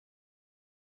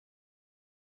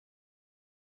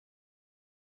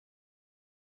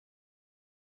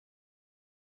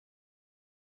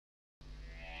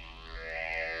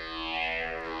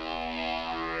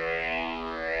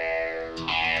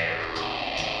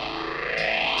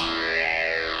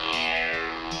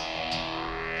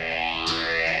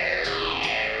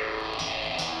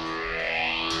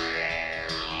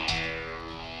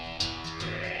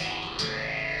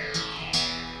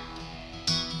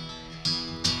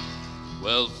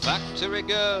Well, factory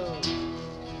girl,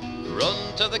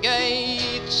 run to the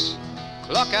gates,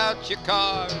 clock out your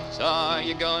cards, are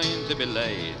you going to be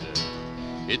late?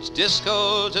 It's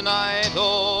disco tonight,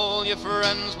 all your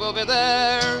friends will be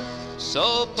there,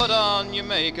 so put on your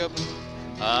makeup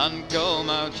and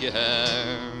comb out your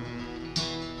hair.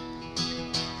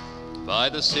 By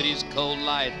the city's cold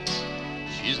light,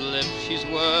 she's lived, she's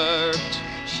worked,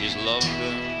 she's loved.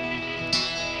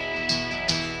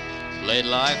 Played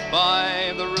life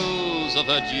by the rules of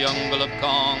her jungle of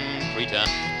concrete,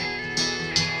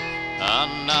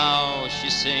 and now she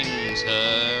sings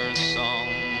her song.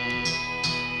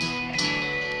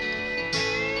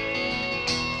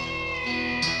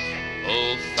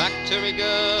 Oh, factory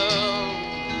girl,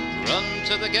 run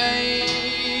to the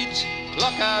gate,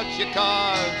 clock out your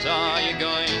cards, are you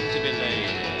going to be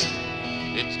late?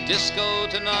 It's disco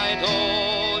tonight,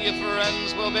 all your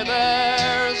friends will be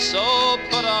there, so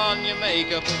put on your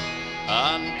makeup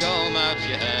and comb out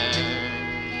your hair.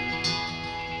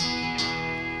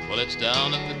 Well, it's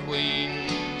down at the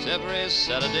Queen's, every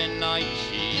Saturday night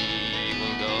she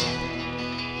will go,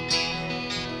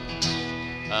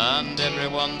 and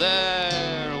everyone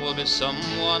there will be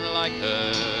someone like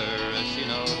her, she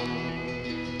knows.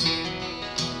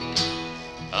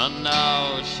 And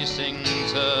now she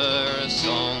sings her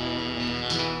song.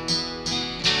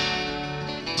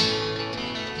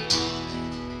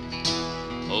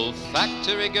 Oh,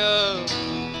 factory girl,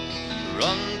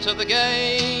 run to the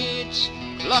gate,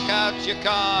 clock out your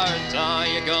cards, are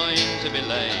you going to be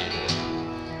late?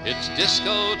 It's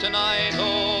disco tonight,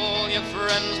 all your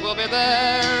friends will be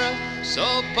there,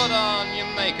 so put on your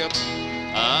makeup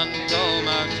and comb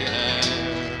out your hair.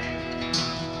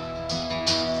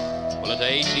 Well, at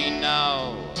 18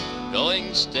 now,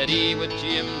 going steady with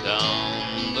Jim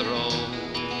down the road.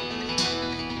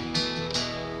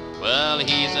 Well,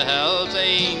 he's a Hell's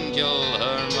Angel,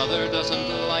 her mother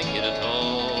doesn't like it at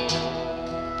all,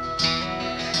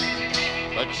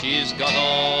 but she's got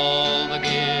all the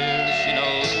gear, she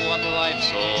knows what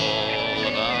life's all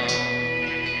about.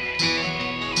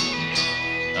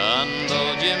 And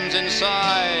though Jim's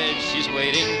inside, she's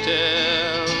waiting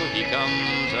till he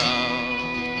comes out.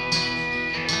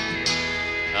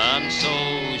 And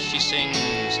so she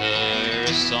sings her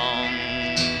song,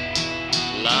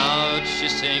 loud she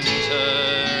sings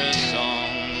her song.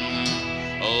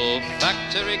 Oh,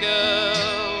 factory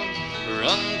girl,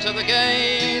 run to the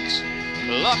gate,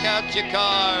 clock out your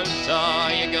cards,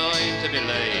 are you going to be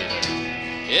late?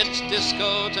 It's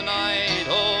disco tonight,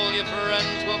 all your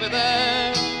friends will be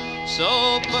there,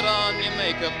 so put on your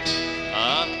makeup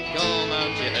and comb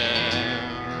out your hair.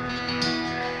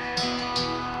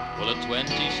 Well, at 20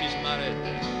 she's married,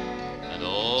 and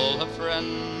all her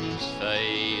friends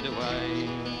fade away,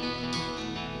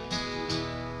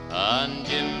 and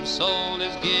Jim sold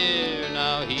his gear,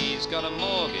 now he's got a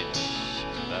mortgage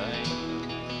to pay.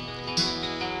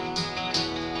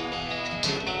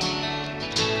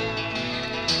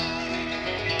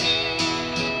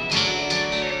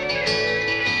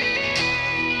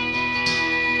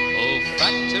 Oh,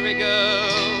 factory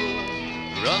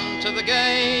girl, run to the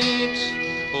gate,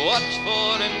 watch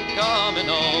for him coming,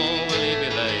 oh, will he be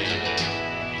late?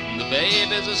 The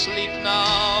baby's asleep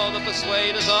now, the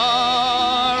persuaders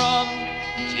are on.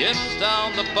 Jim's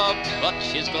down the pub, but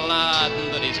she's glad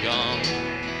that he's gone.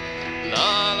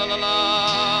 La la la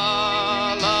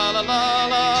la, la la la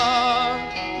la,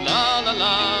 la la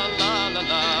la la la la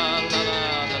la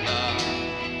la la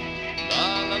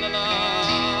la la la la.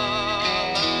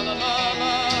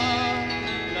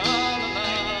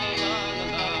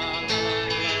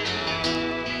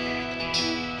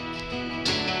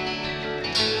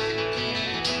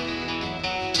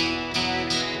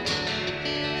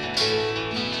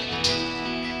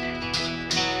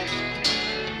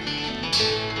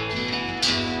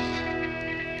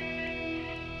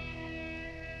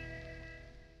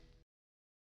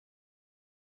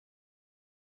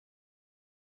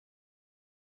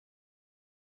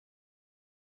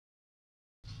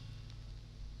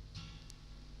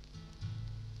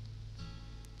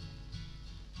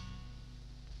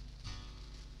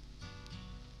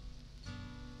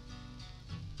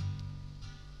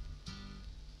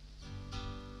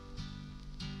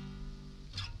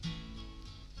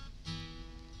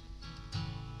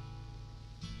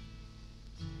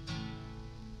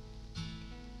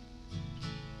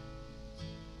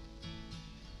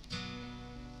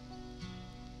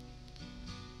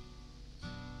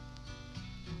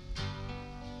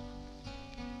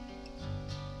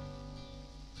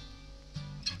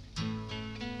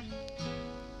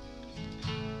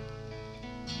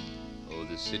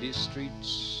 The city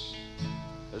streets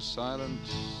are silent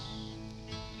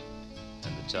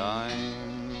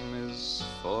time is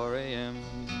 4 a.m.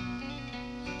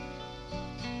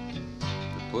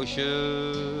 The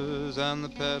pushers and the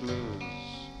peddlers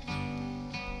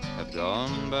have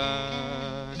gone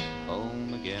back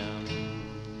home again,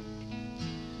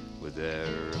 with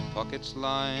their pockets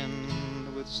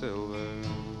lined with silver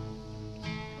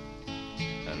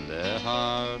and their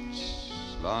hearts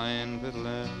lined with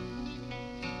lead,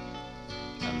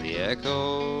 and the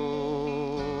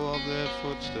echo of their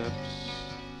footsteps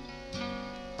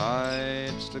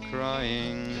hides the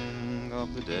crying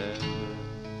of the dead.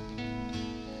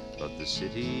 But the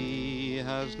city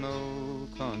has no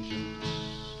conscience,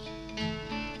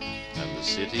 and the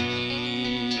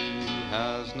city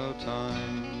has no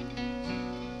time,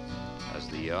 as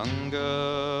the young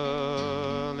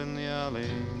girl in the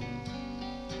alley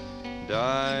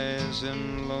dies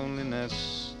in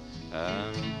loneliness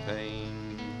and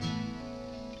pain.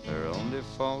 Her only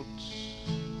fault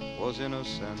was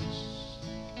innocence,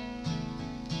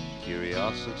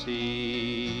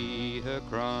 curiosity her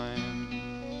crime,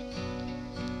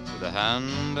 with a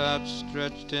hand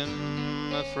outstretched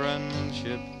in a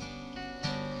friendship,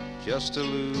 just a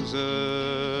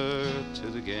loser to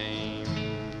the game.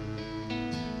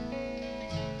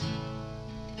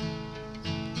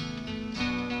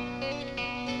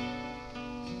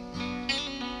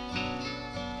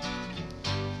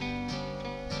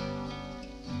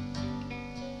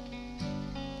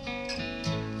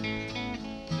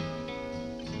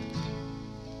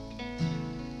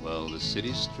 Well, the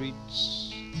city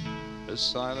streets are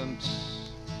silent,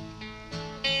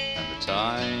 and the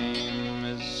time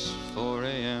is 4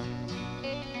 a.m.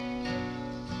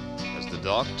 as the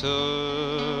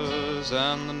doctors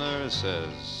and the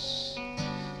nurses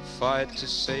fight to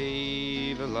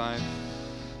save a life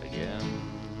again.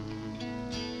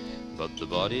 But the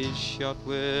body's shot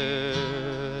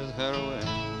with heroin,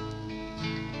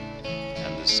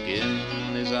 and the skin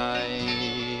is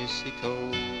icy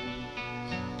cold,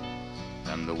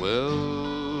 and the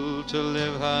will to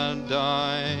live had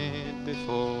died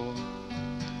before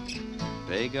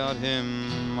they got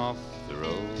him off the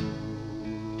road.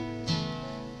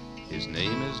 His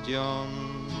name is John,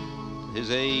 his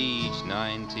age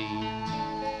 90.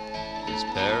 His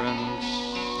parents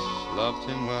loved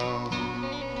him well,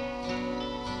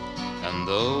 and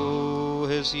though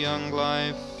his young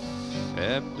life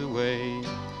ebbed away,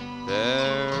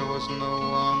 there was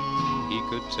no one he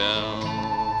could tell,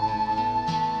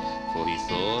 for he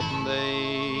thought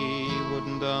they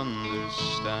wouldn't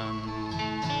understand.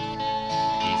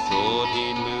 He thought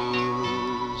he'd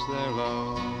lose their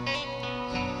love,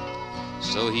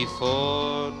 so he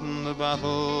fought the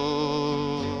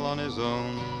battle on his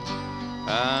own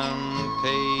and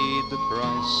paid the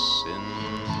price in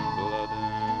blood.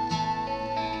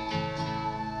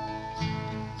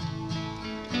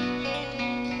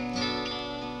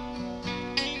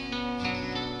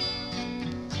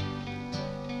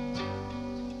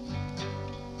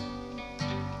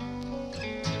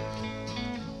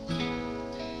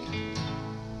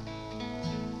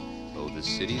 The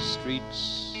city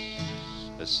streets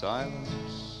are silent,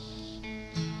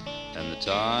 and the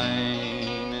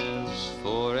time is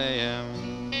 4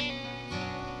 a.m.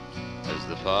 as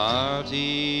the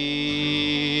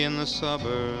party in the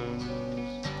suburbs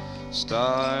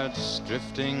starts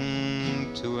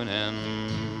drifting to an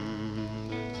end.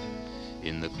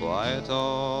 In the quiet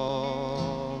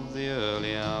of the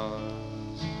early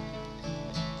hours,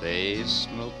 they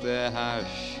smoke their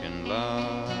hash and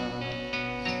laugh.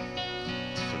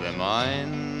 Their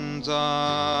minds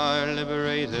are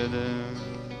liberated,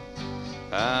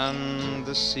 and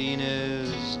the scene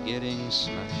is getting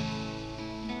smashed,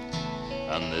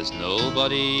 and there's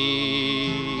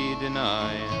nobody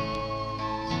denying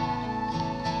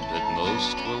that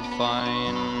most will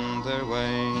find their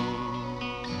way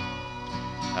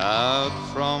out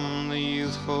from the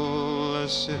youthful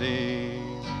city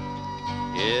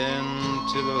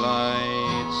into the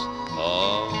lights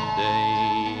of day.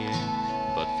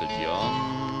 But for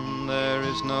John there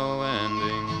is no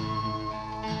ending,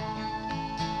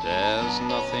 there's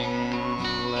nothing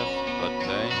left but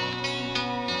pain.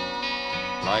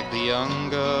 Like the young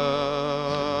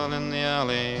girl in the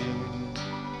alley,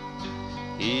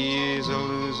 he's a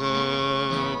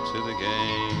loser to the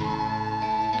game.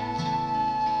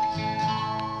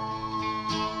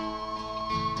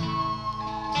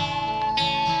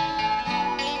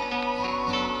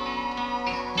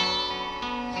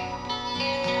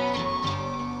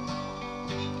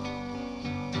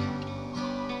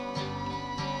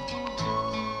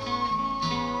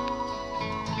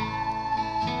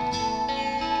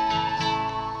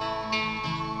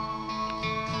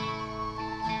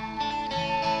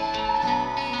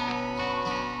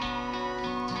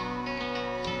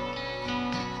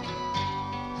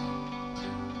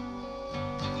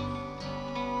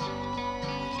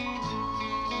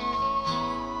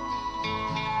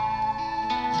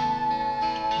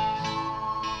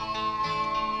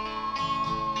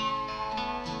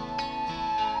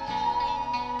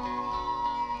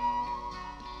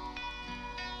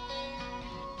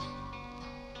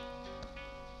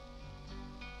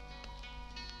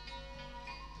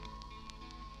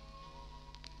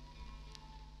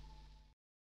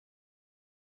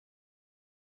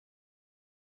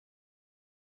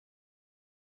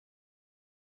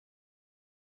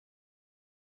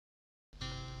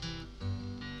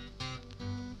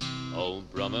 Old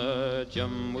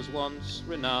Birmingham was once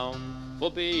renowned for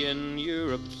being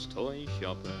Europe's toy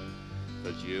shopper,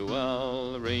 for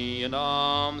jewellery and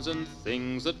arms and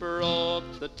things that brought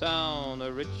the town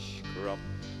a rich crop.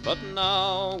 But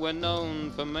now we're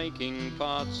known for making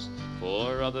parts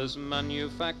for others'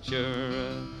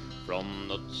 manufacture, from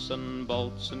nuts and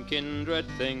bolts and kindred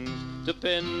things to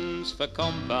pins for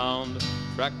compound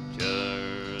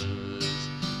fractures.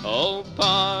 Oh,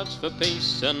 parts for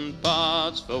peace and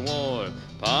parts for war,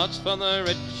 parts for the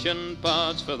rich and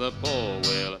parts for the poor.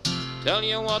 We'll tell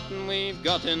you what we've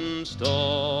got in store,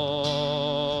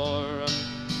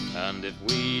 and if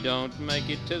we don't make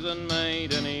it, 'tisn't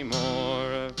made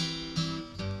anymore.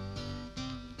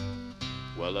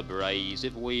 Well,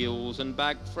 abrasive wheels and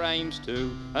back frames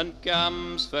too, and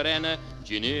cams for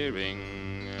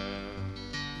engineering.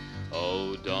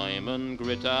 Oh, diamond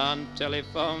grit and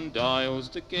telephone dials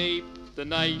to keep the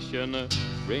nation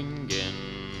ringing.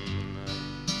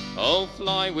 Oh,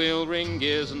 flywheel ring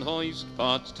gears and hoist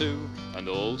parts too, and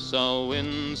also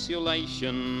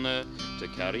insulation to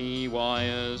carry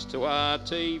wires to our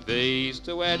TVs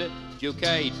to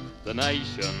educate the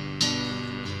nation.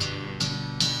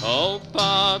 Oh,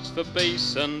 parts for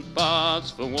peace and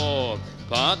parts for war,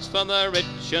 parts for the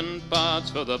rich and parts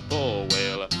for the poor.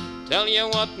 We'll tell you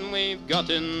what we've got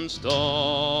in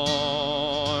store,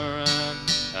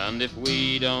 and if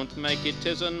we don't make it,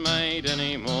 'tisn't made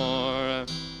anymore.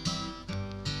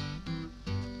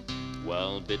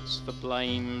 Well, bits for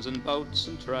planes and boats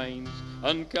and trains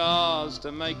and cars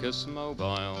to make us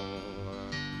mobile,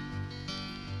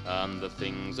 and the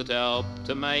things that help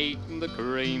to make the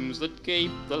creams that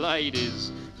keep the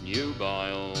ladies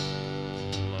nubile.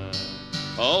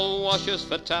 Oh, washers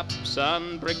for taps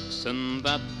and bricks and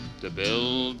that to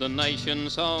build the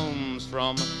nation's homes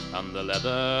from, and the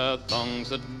leather thongs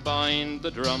that bind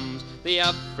the drums the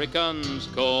Africans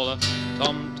call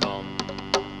tom-toms.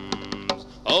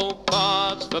 Oh,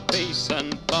 parts for peace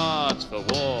and parts for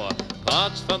war,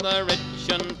 parts for the rich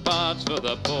and parts for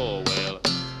the poor. We'll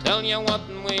tell you what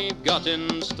we've got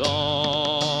in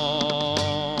store,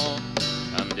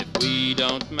 and if we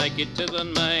don't make it,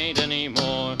 'tisn't made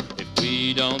anymore. If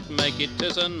we don't make it,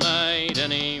 'tisn't made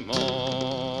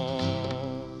anymore.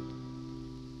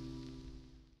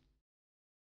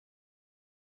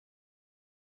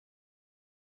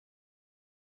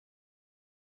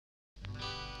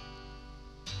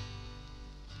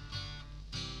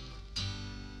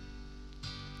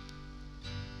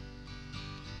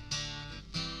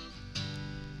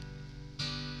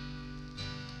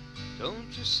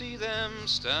 Don't you see them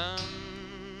stand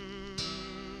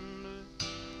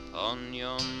on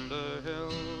yonder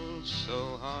hill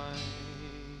so high,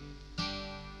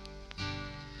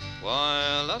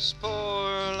 while us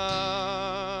poor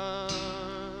lads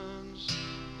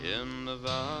in the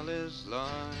valleys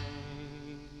lie?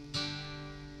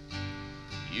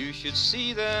 You should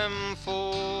see them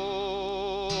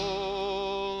fall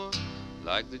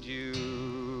like the dew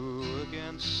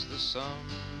against the sun.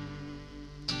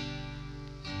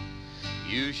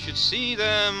 You should see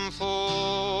them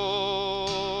fall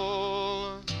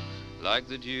like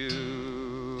the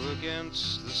dew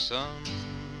against the sun.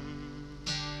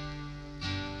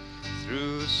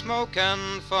 Through smoke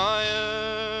and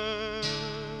fire,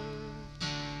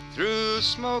 through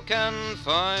smoke and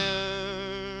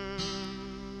fire,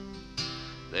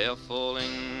 they are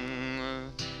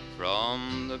falling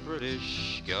from the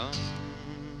British gun.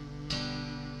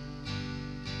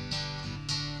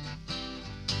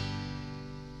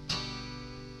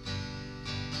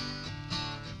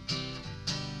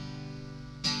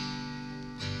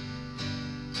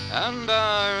 And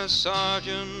our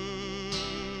sergeant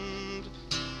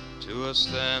to us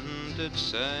then did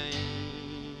say,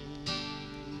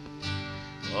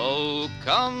 "Oh,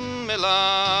 come, me lads,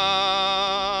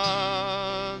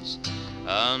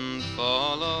 and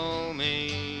follow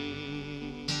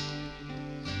me,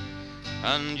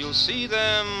 and you'll see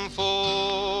them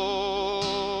fall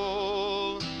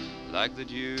like the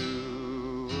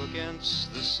dew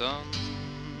against the sun.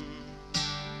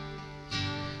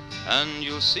 And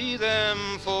you'll see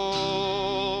them fall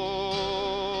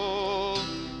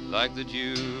like the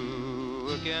dew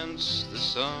against the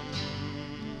sun.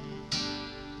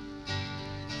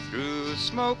 Through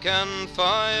smoke and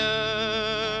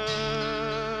fire,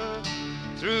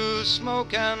 through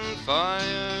smoke and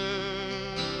fire,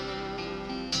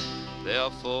 they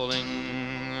are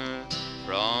falling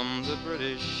from the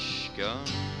British gun."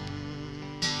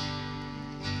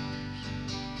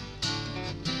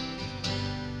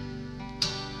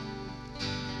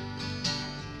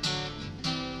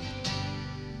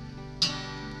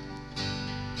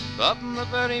 from the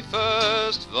very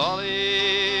first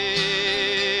volley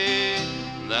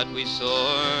that we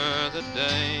saw the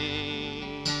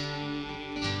day.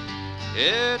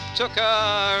 It took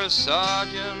our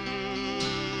sergeant's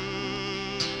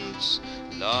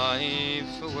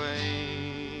life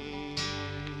away,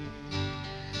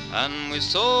 and we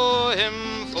saw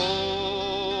him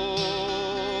fall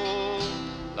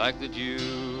like the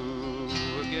dew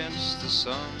against the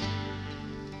sun.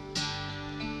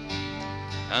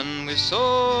 And we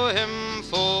saw him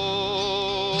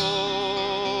fall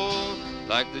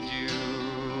like the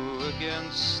dew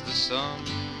against the sun.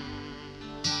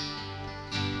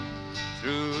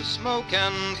 Through smoke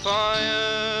and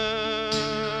fire,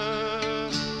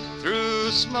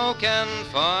 through smoke and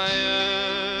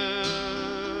fire,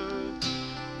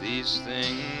 these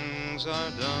things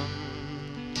are done.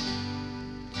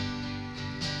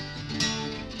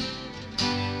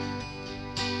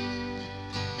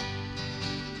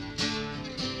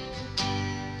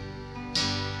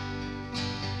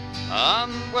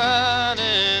 And when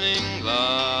in England,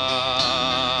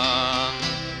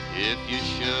 if you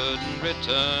shouldn't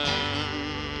return,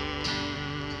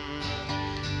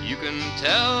 you can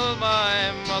tell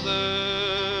my mother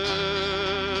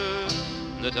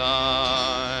that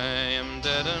I am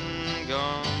dead and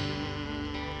gone,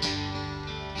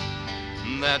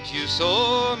 that you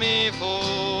saw me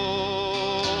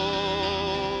fall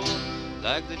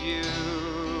like the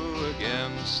dew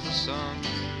against the sun,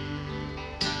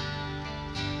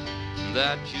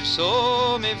 that you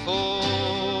saw me fall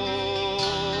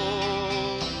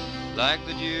like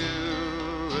the dew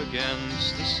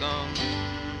against the sun.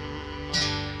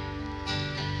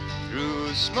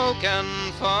 Through smoke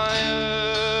and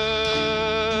fire,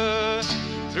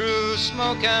 through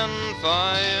smoke and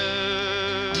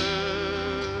fire,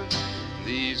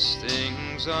 these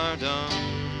things are done.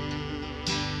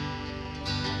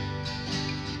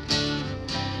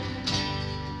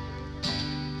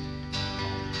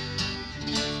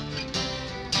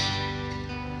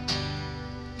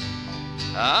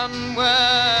 And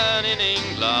when in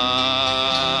England,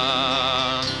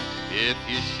 if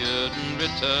you shouldn't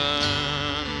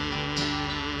return,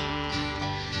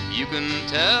 you can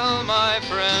tell my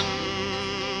friends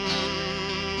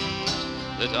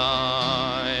that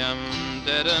I am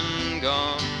dead and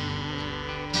gone,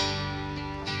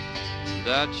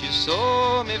 that you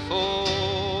saw me fall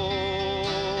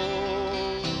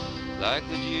like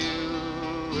the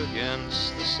dew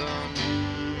against the sun,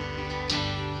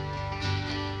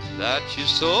 that you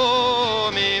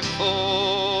saw me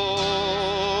fall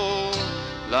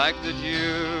like the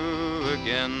dew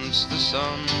against the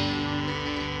sun.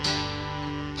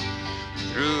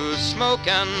 Through smoke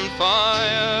and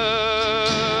fire,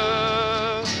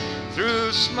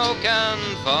 through smoke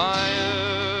and fire,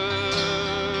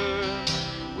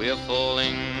 we are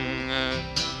falling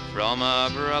from our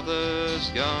brother's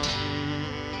gun.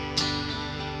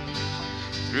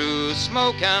 Through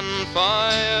smoke and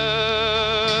fire,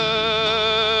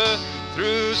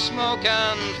 through smoke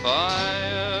and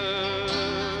fire,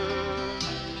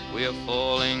 we are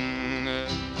falling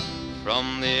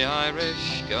from the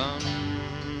Irish gun.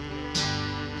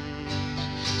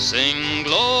 Sing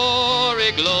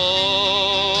glory,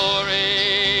 glory,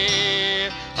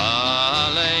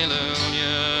 hallelujah.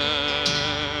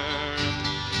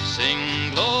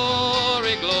 Sing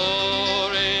glory,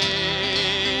 glory,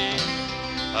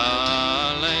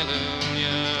 hallelujah.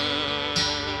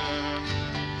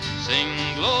 Sing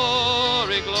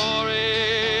glory, glory,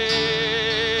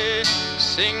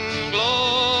 sing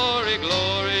glory,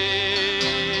 glory,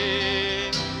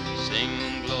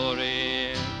 sing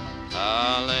glory,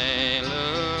 hallelujah.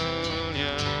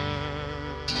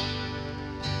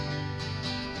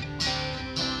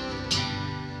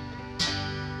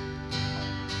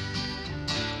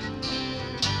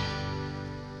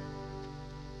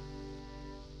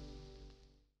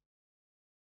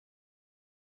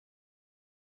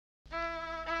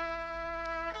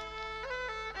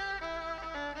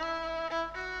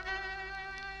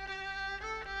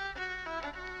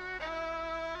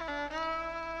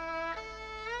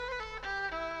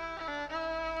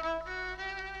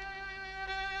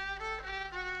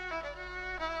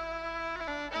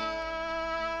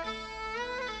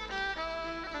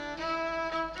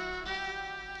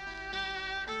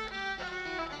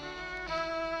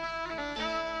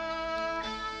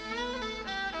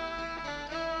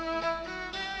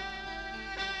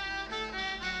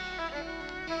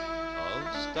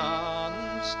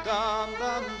 stand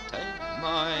and take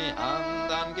my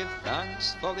hand, and give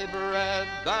thanks for the bread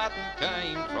that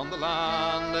came from the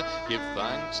land. Give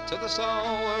thanks to the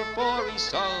sower, for he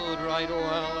sowed right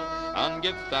well, and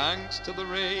give thanks to the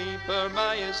reaper,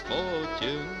 may his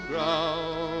fortune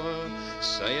grow.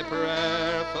 Say a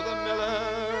prayer for the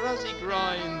miller as he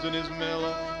grinds in his mill,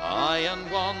 aye, and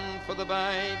one for the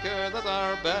baker that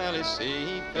our bellies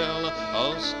see fill.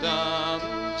 Oh, stand,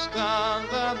 stand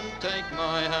and take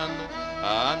my hand,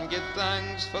 and give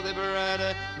thanks for the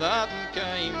bread that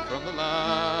came from the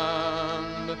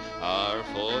land. Our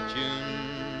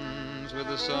fortunes with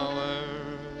the sower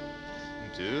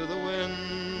to the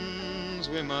winds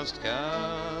we must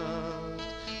cast.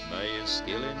 May his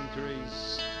skill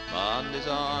increase and his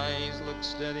eyes look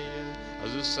steady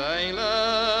as a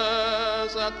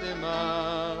sailor's at the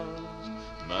mast.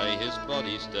 May his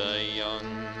body stay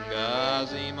young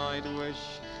as he might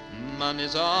wish, and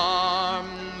his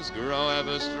arms grow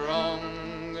ever strong.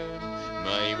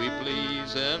 May we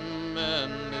please him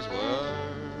in his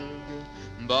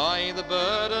work by the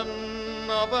burden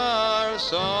of our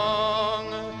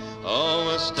song.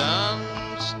 Oh,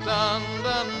 stand, stand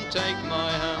and take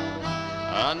my hand,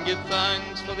 and give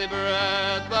thanks for the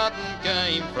bread that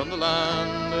came from the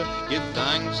land. Give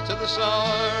thanks to the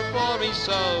sower, for he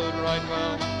sowed right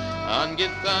well, and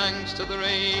give thanks to the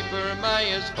reaper,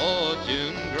 may his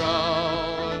fortune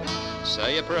grow.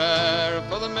 Say a prayer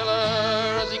for the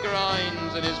miller as he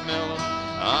grinds in his mill,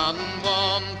 and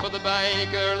one for the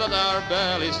baker that our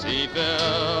bellies see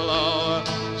fill. Oh,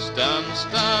 stand,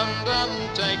 stand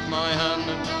and take my hand,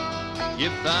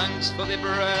 give thanks for the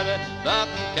bread that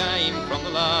came from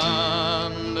the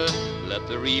land. Let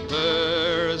the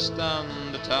reaper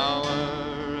stand a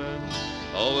tower,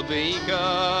 oh, a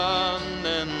beacon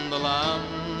in the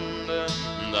land,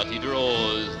 that he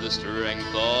draws the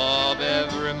strength of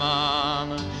every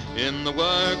man in the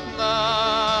work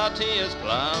that he has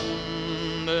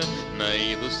planned.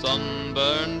 May the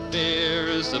sunburn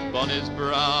fears upon his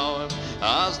brow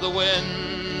as the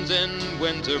winds in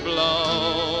winter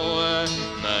blow.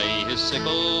 May his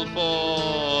sickle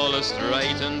fall as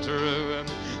straight and true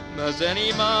as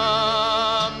any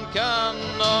man can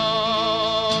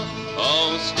know.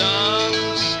 Oh, stand,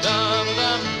 stand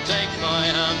and take my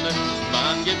hand,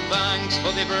 man, give thanks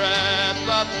for the bread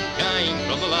that came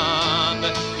from the land.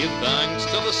 Give thanks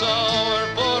to the sower,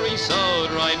 for he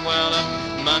sowed right well,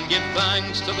 man, give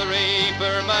thanks to the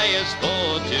reaper, may his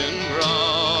fortune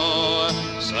grow.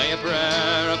 Say a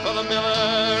prayer for the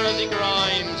miller as he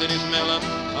grinds in his mill,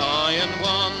 aye, and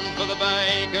one for the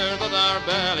baker that our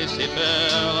bellies he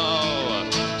fill. Oh,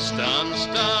 stand,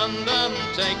 stand and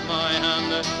take my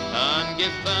hand, and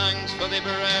give thanks for the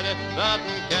bread that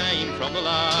came from the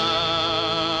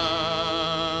land.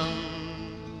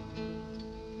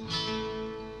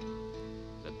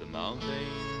 Let the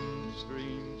mountain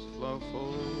streams flow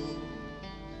full,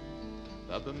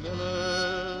 that the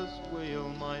miller's wheel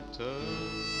might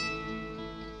turn.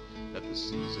 Let the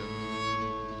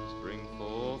seasons bring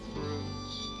forth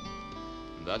fruits,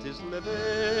 that his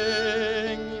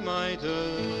living he might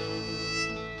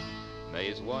earn. May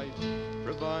his wife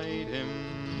provide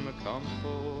him a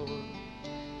comfort,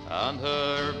 and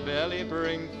her belly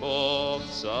bring forth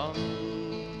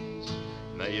sons.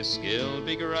 May his skill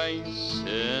be grace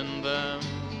in them,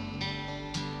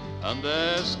 and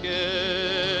their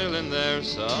skill in their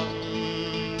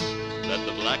sons. Let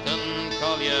the blackened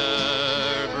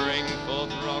collier bring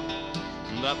forth rock,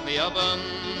 that the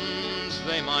ovens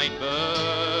they might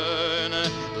burn.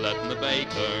 Let the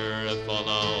baker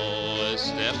follow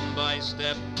step by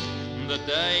step, the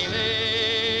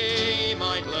daily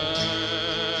might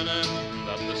learn,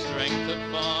 that the strength of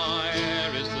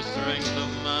fire is the strength of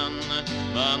man,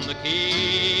 and the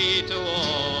key to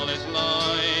all his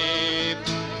life.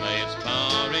 May its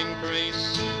power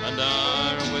increase and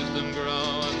our wisdom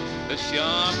grow, as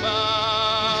sharp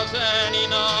as any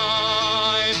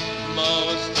knife.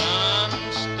 Most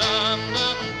stand, stand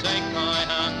and take my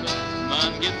hand,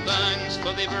 man, give thanks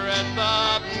for the bread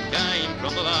that came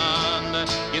from the land.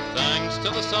 Give thanks to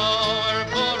the sower,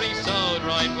 for he sowed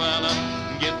right well,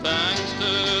 give thanks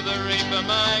to the reaper,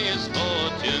 may his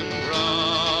fortune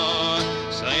grow.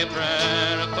 Say a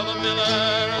prayer for the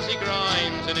miller as he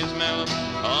grinds in his mill,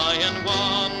 aye, and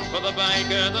one for the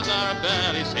baker that our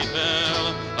bellies he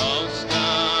fill. Oh,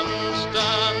 stand,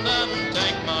 stand and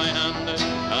take my hand,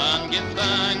 and give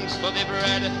thanks for the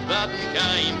bread that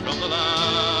came from the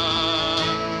land.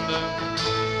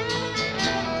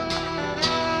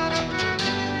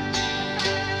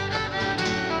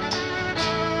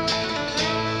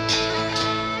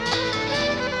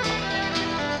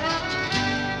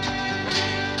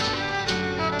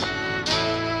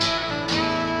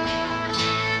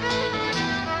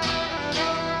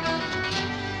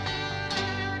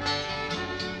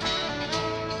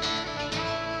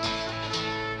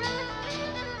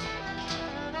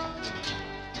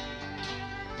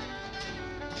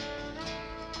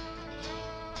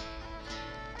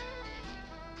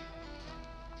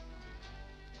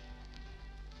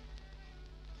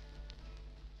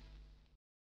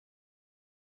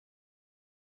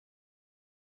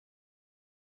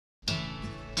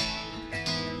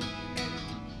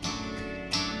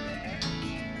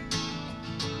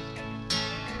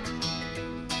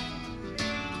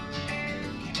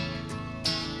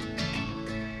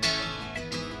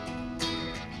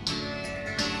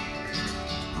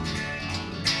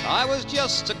 I was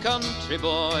just a country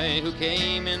boy who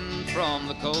came in from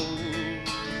the cold.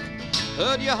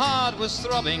 Heard your heart was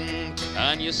throbbing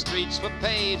and your streets were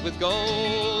paved with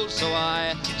gold. So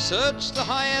I searched the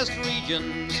highest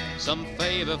regions, some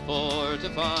favor for to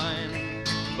find.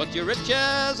 But your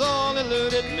riches all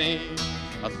eluded me,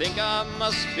 I think I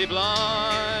must be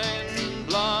blind,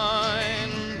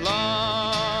 blind,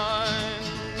 blind.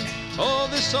 Oh,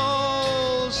 this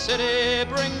old city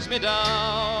brings me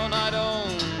down, I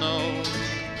don't know.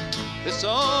 This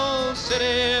old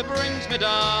city brings me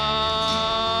down.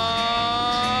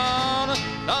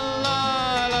 La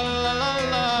la la la la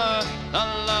la, la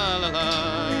la la la,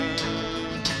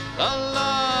 la la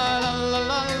la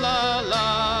la la la.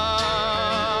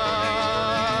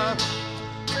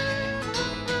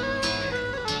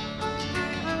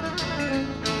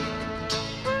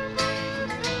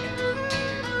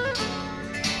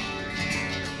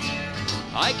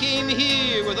 I came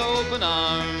here with open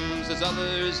arms, as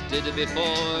others did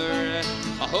before.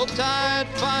 I hoped I'd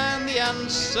find the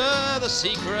answer, the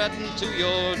secret to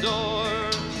your door.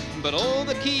 But all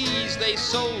the keys they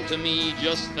sold to me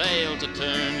just failed to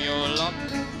turn your lock.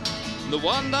 The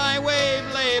wand I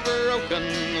waved lay broken,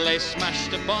 lay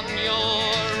smashed upon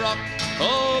your rock.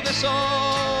 Oh, this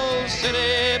old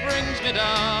city brings me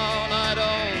down, I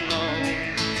don't know.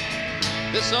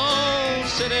 This old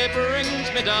city brings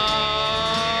me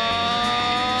down.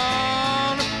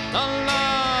 La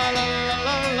la la la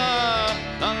la la,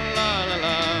 la la la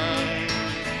la,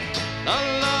 la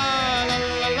la la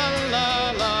la la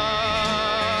la.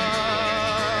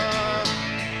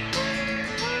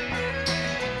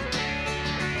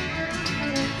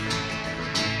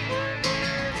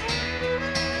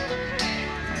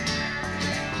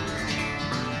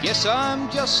 Guess I'm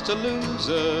just a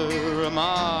loser, a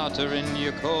martyr in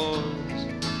your cause.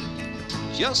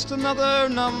 Just another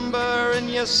number in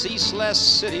your ceaseless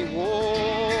city war.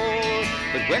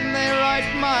 But when they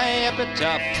write my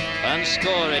epitaph and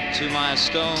score it to my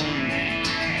stone,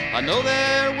 I know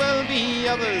there will be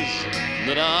others,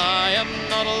 that I am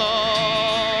not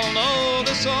alone. Oh,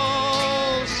 this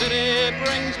old city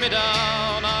brings me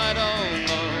down, I don't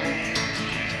know.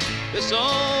 This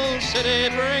old city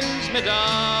brings me down.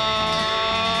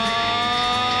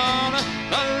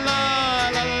 La la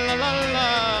la la la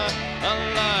la, la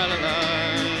la la la,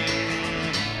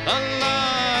 la la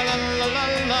la la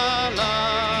la la.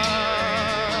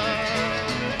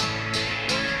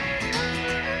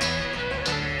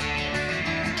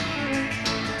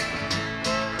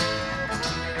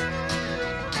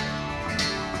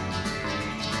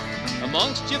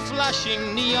 Amongst your flashing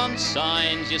neon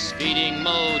signs, your speeding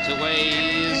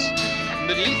motorways,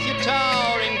 beneath your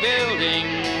towering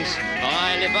buildings,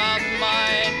 I live out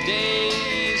my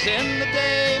days. In the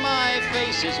day my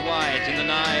face is white, in the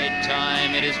night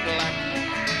time it is black.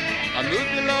 I move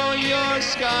below your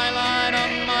skyline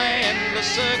on my endless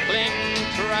circling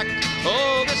track.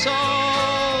 Oh, this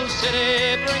old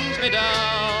city brings me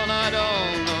down, I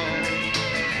don't know.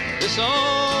 This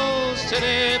old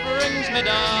city brings me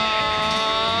down.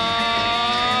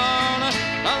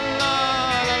 La la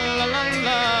la la la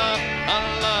la, la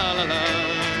la la la,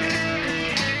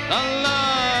 la la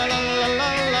la la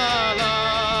la la.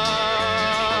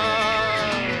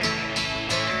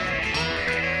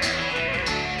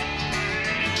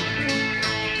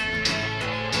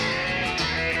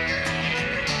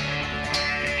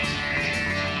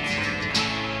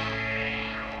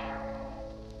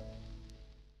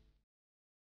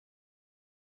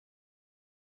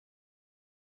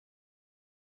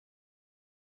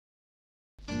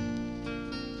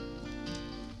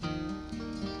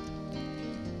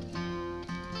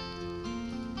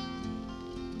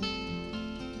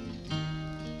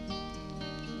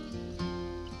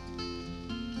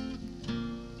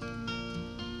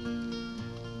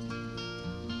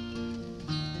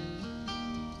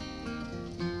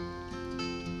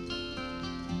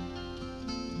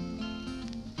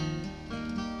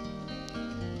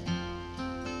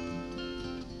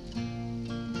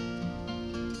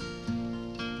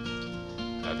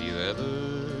 Have you ever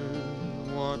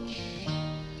watched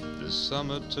the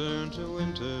summer turn to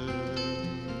winter?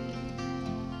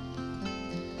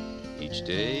 Each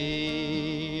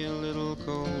day a little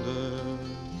colder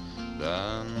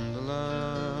than the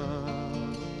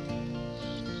last.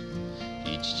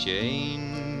 Each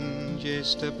change a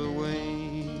step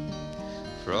away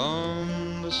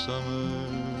from the summer,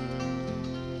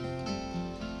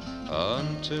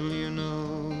 until you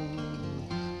know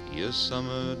your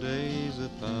summer days are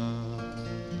past.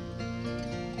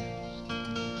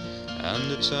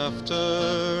 And it's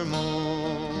after morning,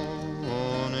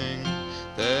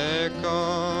 there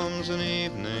comes an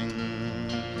evening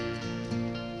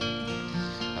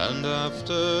and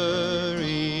after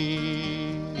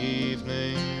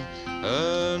evening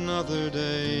another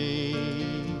day,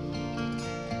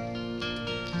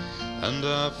 and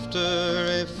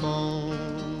after a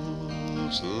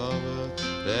false lover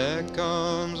there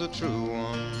comes a true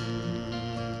one.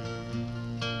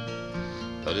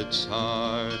 But it's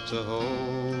hard to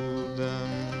hold them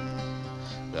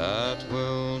that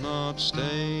will not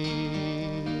stay.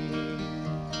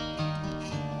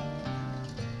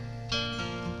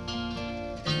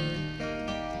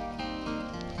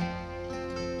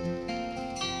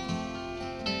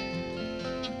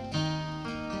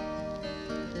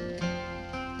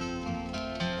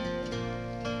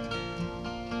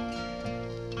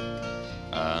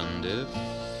 And if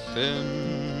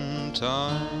in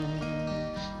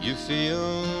time you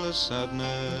feel a sadness,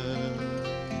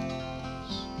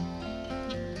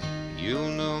 you'll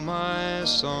know my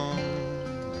song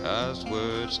has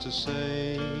words to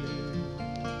say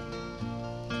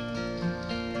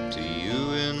to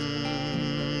you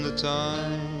in the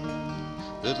time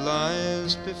that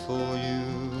lies before you,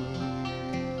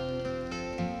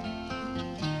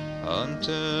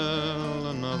 until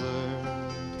another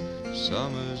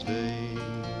summer's day.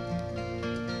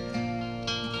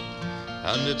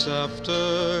 And it's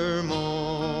after morning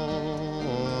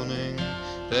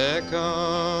there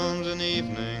comes an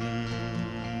evening,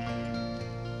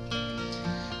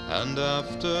 and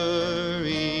after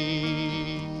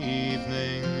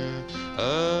evening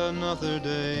another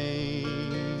day,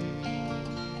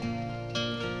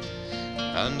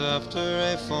 and after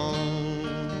a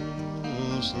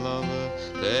false lover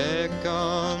there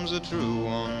comes a true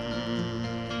one.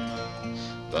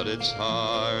 But it's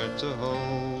hard to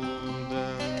hold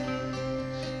them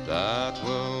that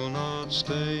will not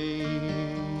stay.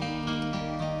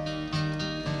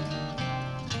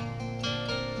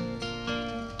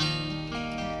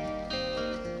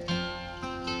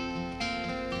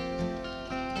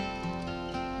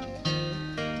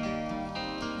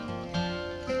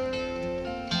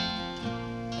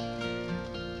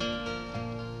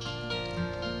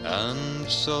 And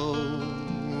so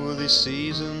the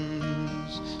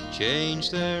seasons change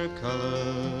their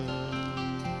colors,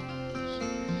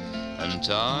 and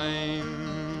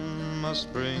time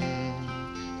must bring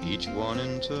each one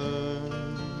in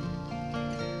turn,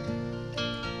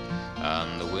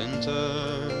 and the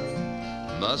winter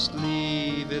must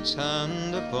leave its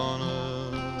hand upon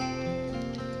us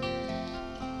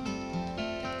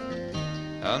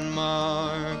and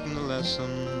mark the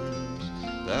lessons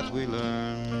that we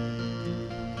learn.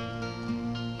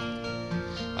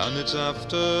 And it's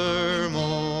after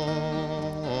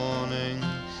morning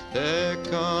there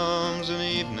comes an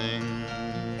evening,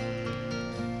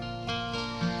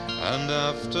 and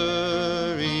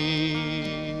after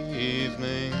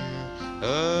evening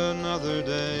another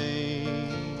day,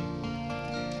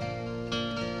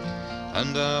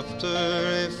 and after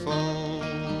a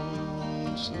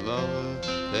false lover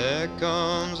there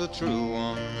comes a true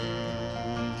one.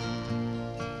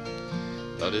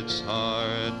 But it's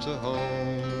hard to hold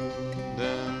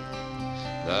them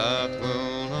that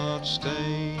will not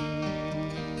stay,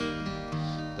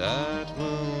 that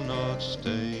will not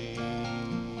stay.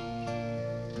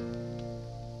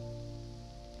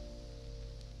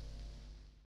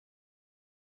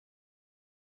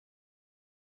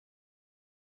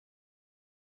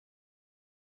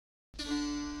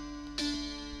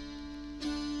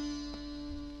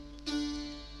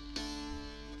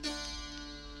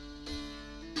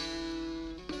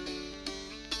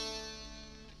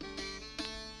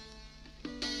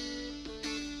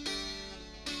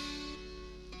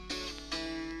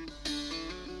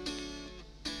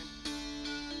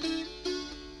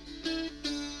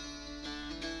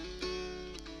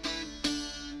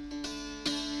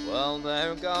 Well,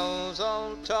 there goes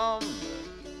old Tom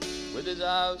with his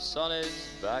house on his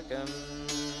back,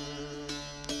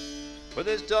 with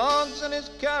his dogs and his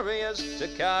carriers to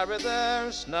carry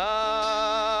their snap.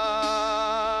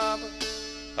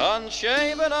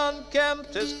 Unshaven,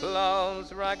 unkempt, his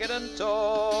clothes ragged and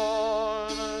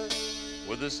torn,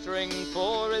 with a string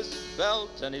for his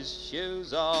belt and his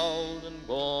shoes old and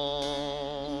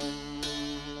worn.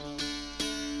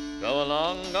 Go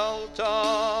along, old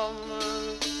Tom,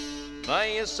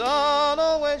 may your sun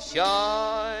always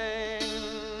shine,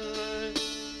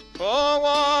 for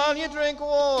while you drink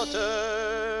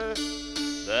water,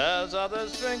 there's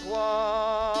others drink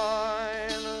wine.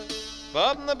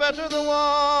 But the better the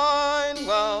wine,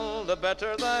 well, the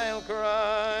better they'll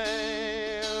cry.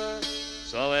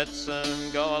 So it's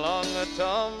go along,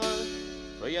 Tom,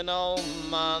 for you're no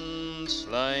man's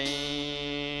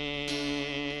slave.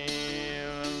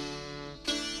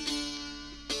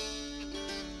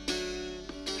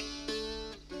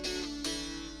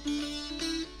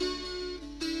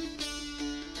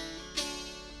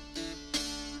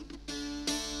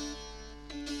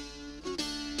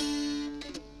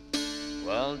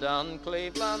 well down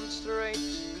Cleveland Street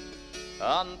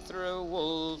and through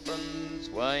Wolfram's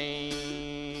Way.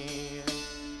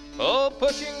 Oh,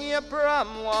 pushing your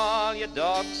pram while your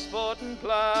dogs sport and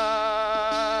play,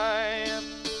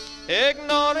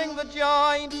 ignoring the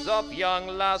gibes of young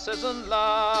lasses and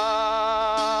lads,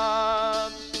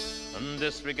 and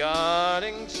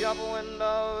disregarding shop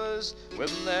windows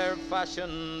with their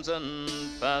fashions and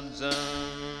fads.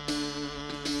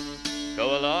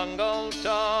 Go along, old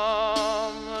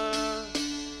Tom,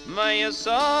 may your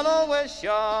sun always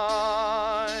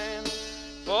shine,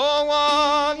 for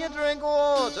while you drink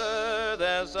water,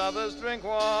 there's others drink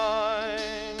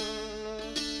wine.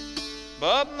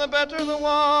 But the better the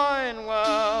wine,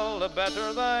 well, the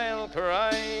better they'll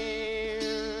cry.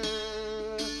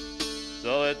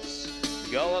 So it's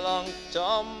go along,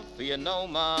 Tom, for you're no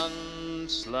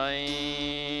man's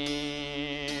slave.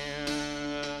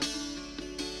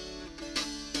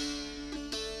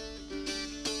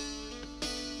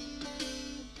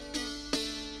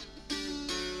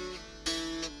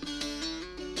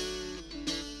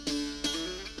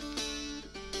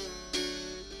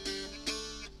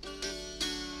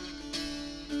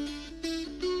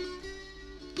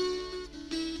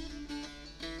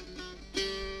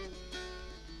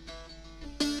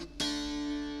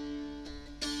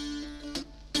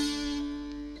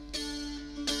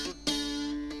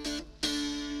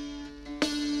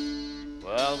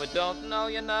 Well, we don't know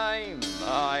your name,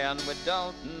 aye, and we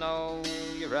don't know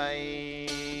your age,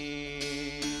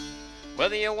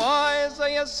 whether you're wise or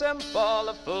you're simple,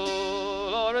 a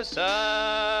fool or a sage.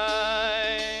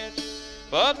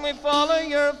 But we follow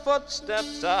your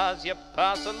footsteps as you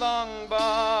pass along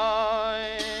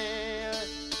by,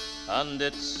 and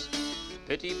it's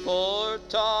pity poor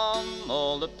Tom,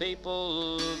 all the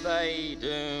people they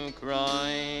do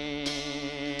cry.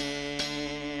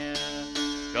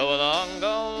 Go along,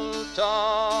 old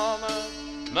Tom,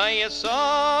 may your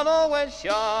sun always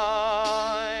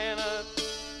shine,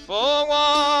 for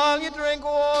while you drink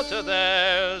water,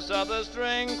 there's others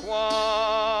drink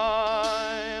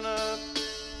wine.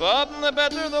 But the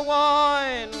better the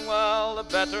wine, well, the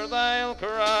better they'll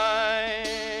cry.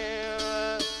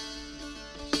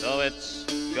 So it's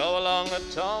go along,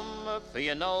 Tom, for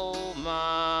you're no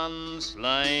man's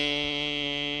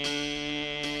slave.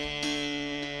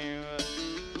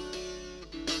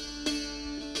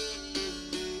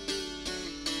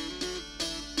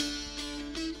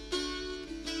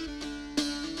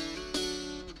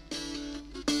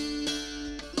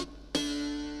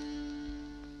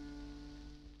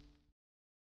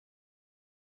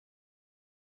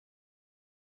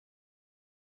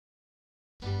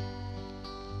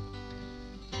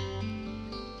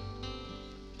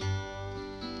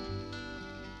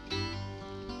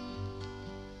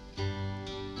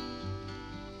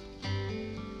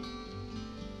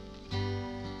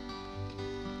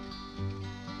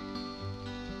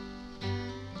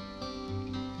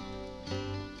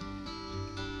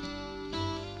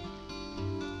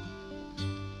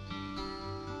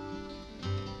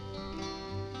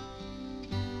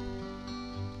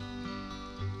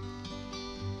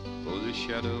 The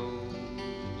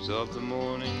shadows of the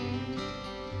morning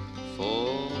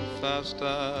fall fast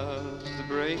as the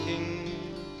breaking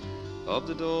of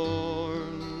the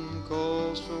dawn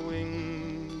calls for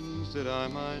wings that I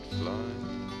might fly.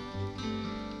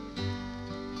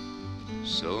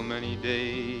 So many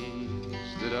days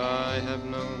that I have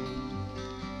known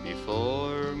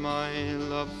before my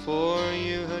love for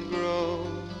you had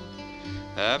grown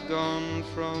have gone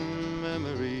from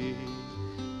memory,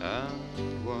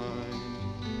 and why?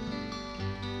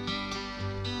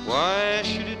 Why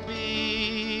should it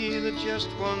be that just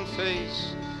one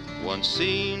face, once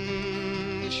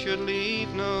seen, should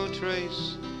leave no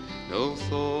trace, no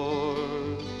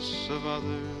thoughts of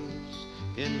others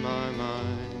in my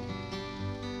mind?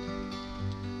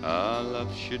 Our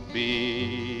love should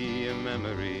be a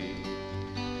memory,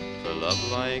 for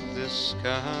love like this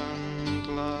can't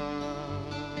last.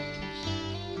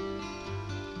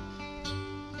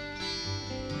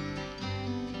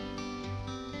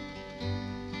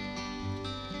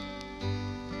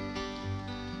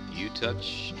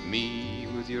 Touched me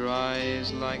with your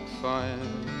eyes like fire,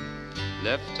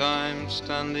 left time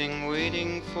standing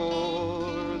waiting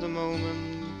for the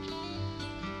moment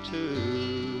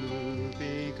to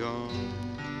be gone.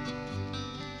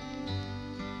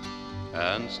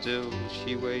 And still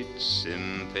she waits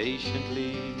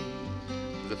impatiently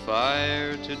for the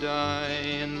fire to die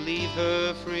and leave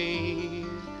her free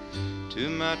to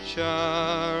match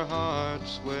our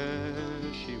hearts where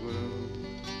she will.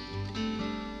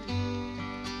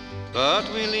 But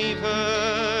we leave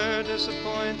her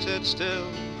disappointed still,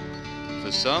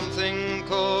 for something,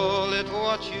 call it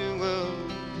what you will,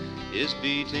 is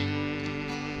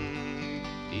beating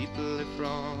people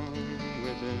from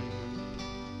within.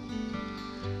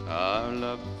 Our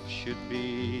love should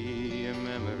be a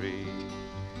memory,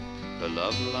 a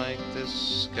love like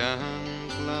this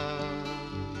can't last.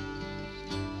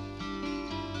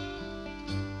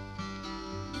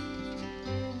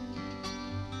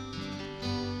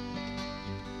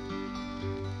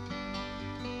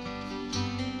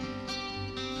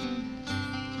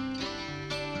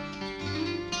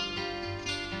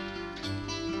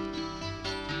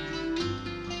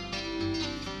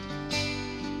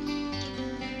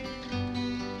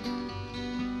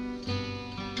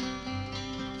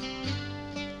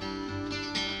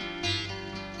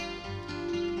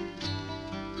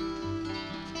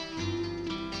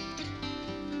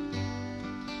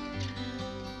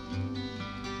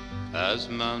 As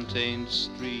mountain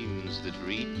streams that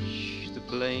reach the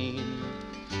plain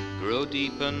grow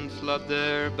deep and flood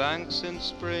their banks in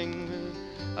spring,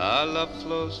 our love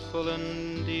flows full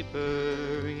and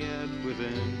deeper yet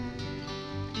within.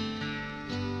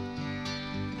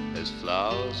 As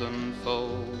flowers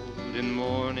unfold in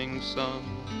morning sun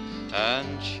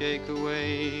and shake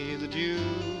away the dew,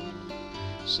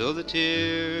 so the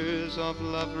tears of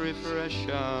love refresh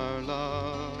our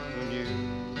love anew.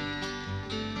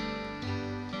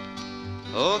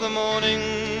 Oh, the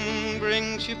morning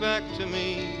brings you back to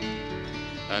me,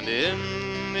 and in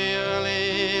the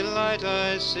early light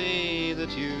I see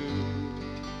that you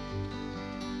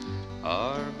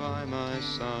are by my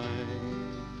side.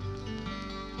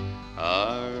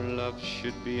 Our love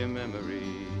should be a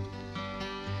memory,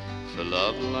 for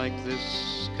love like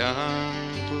this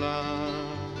can't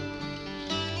last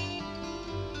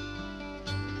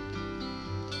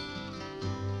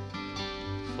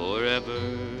forever.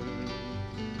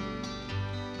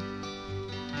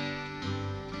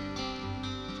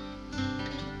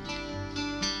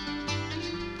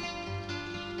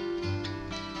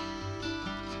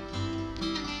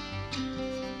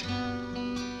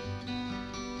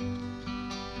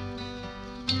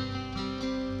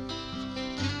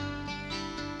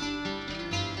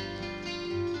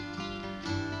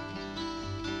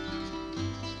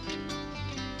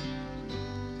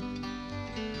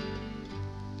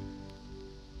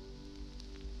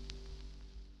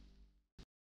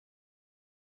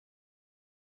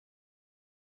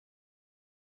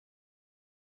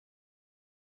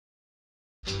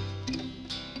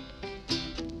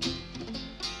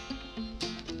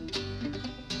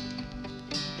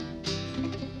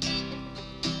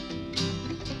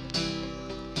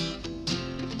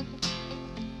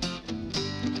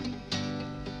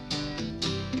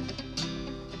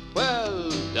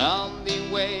 Down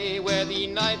the way where the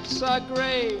nights are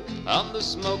grey and the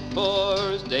smoke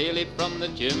pours daily from the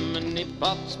chimney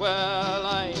pots, well,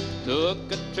 I took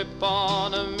a trip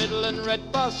on a Midland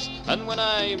red bus, and when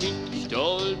I reached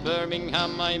old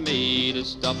Birmingham I made a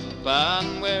stop,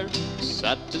 and we're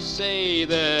sad to say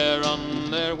they're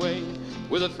on their way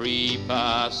with a free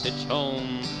passage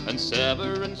home and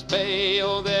severance pay.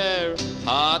 Oh, their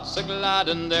hearts are glad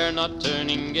and they're not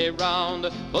turning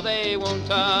around, for they won't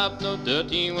have no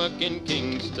dirty work in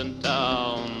Kingston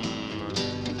town.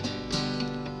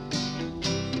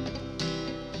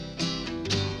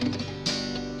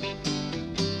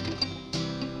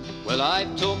 Well,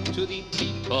 I've talked to the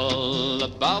people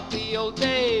about the old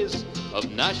days of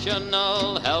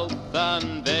national health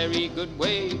and very good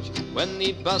wage, when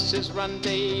the buses ran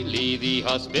daily, the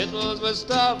hospitals were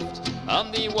stuffed,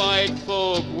 and the white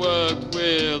folk worked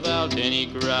without any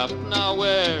graft. Now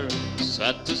we're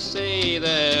sad to say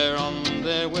they're on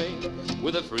their way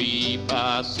with a free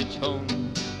passage home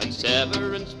and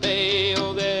severance pay.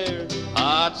 Oh, their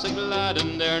hearts are glad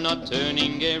and they're not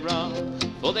turning around,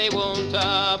 for they won't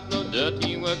have no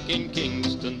dirty work in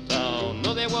Kingston town.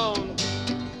 No, they won't.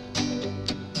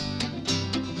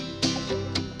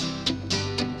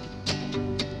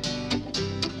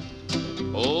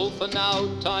 Oh, for now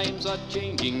times are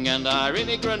changing and our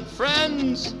immigrant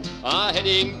friends are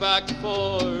heading back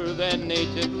for their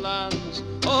native lands.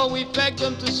 Oh, we begged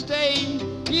them to stay,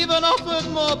 even offered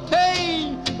more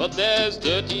pay, but there's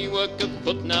dirty work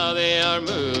afoot, now they are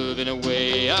moving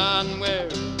away, and we're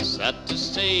sad to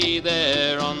say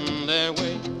they're on their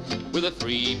way with a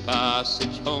free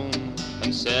passage home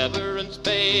and severance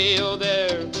pay. Oh,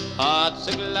 their hearts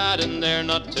are glad and they're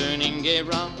not turning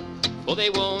around, for they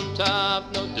won't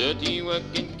have no dirty work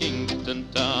in Kingston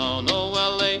town. Oh,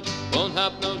 well, they won't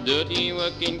have no dirty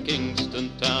work in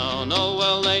Kingston town. Oh,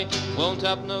 well, they won't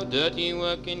have no dirty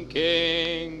work in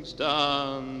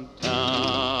Kingston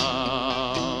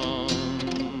town.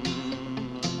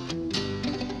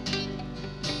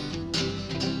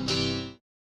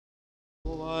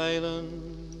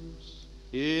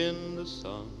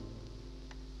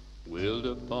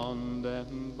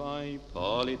 my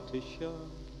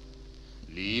politician,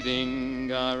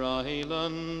 leaving our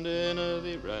island in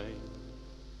the rain,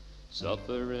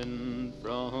 suffering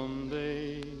from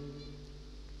the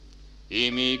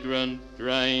immigrant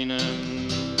draining.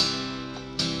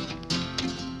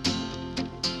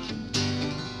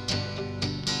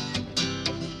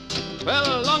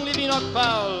 Well, long live Enoch,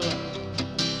 pal.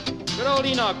 Good old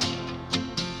Enoch.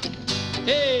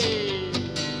 Hey!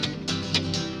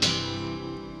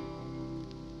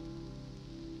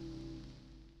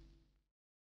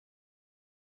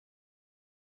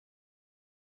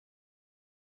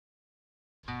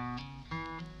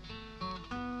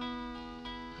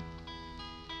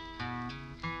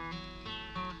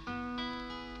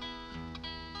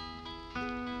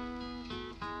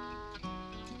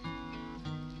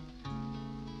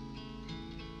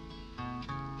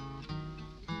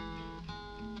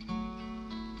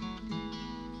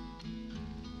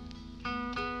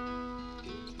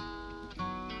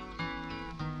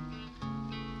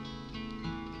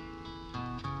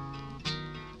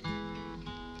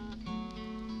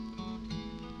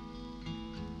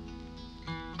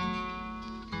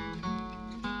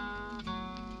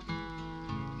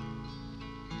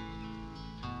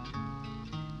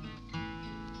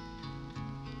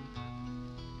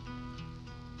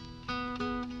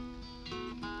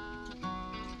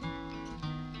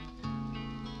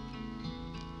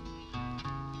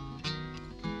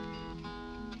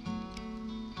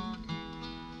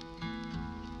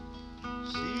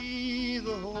 See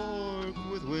the hawk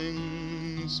with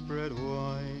wings spread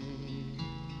wide,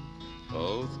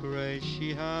 both grace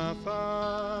she hath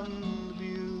and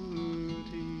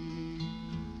beauty,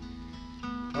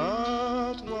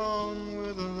 at one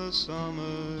with the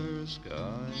summer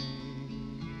sky.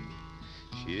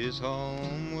 She is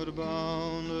homeward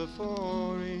bound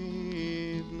for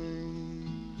evening,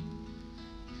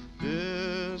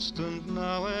 distant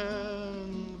now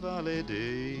in valley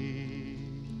day.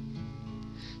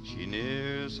 She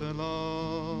nears her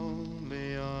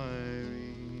lonely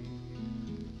eyrie,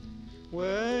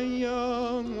 where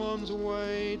young ones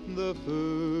wait the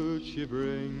food she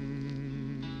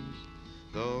brings,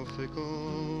 though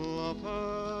fickle of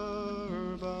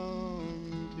her bounty.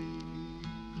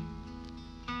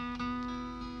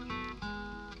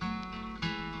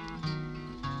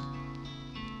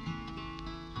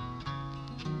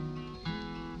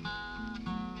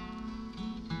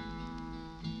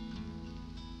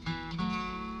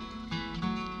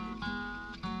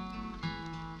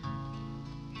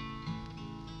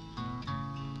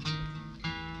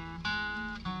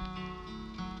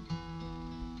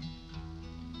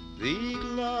 The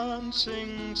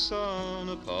glancing sun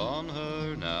upon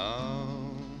her now,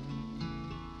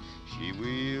 she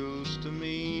wheels to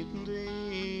meet the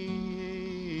evening,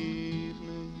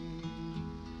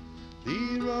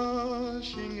 the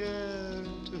rushing air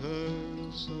to her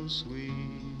so sweet,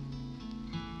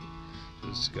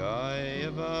 the sky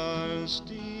of our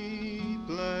steep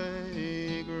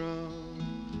playground,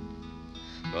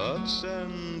 but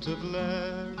scent of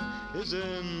lair is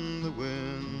in the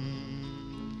wind,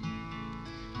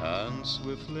 and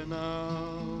swiftly now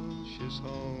she's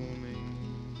homing,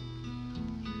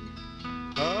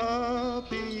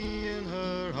 happy in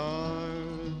her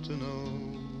heart to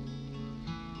know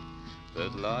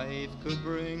that life could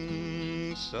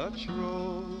bring such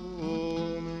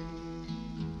roaming.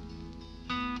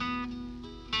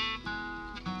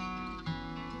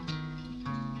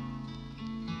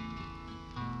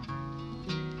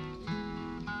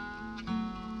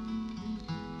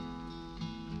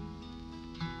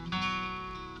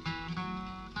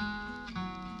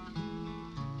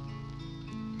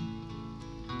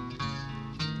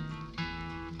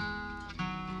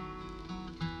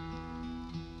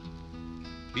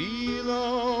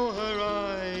 Below her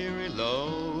eyrie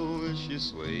low she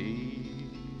sways,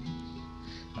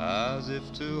 as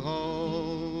if to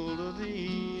hold the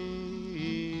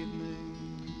evening,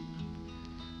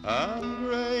 and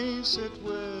grace it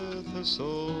with her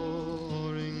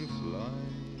soaring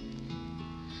flight,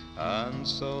 and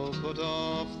so put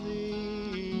off the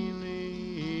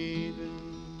leaving,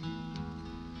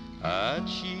 had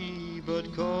she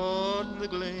but caught the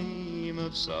gleam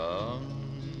of sun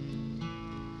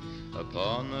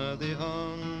upon the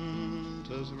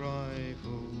hunter's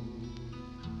rifle,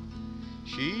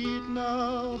 she'd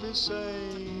now be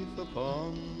safe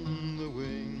upon the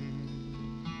wing,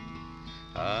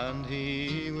 and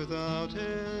he without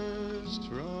his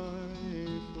trifle.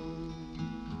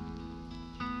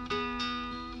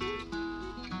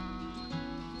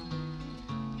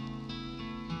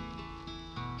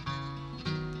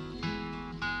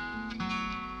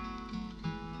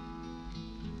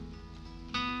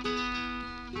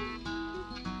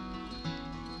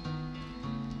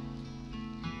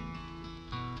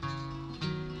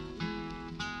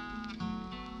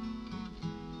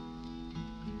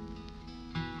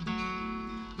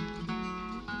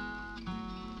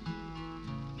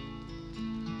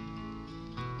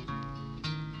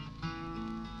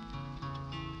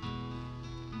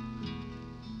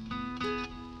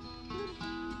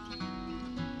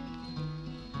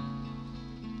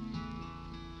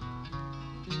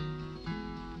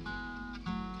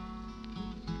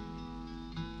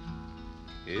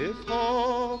 If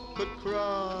hawk could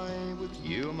cry with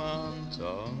human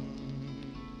tongue,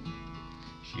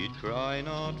 she'd cry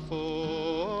not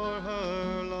for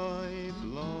her life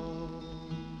lost,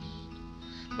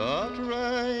 but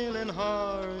rail in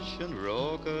harsh and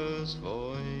raucous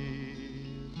voice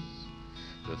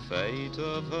the fate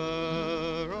of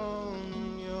her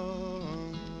own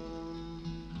young.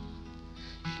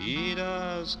 She'd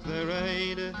ask their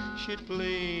aid, she'd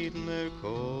plead in their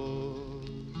cause,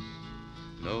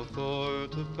 no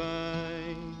thought of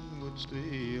pain would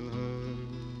steal her.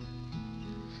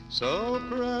 So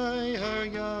pray her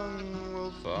young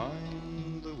will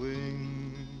find the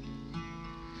wing,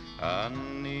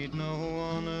 and need no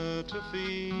one to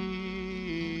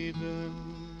feed them.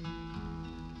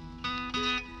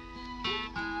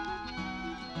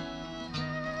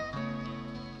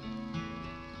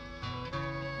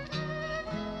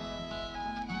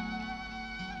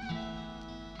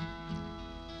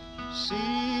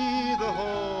 See the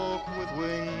hawk with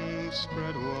wings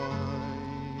spread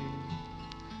wide,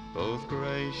 both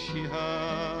grace she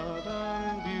had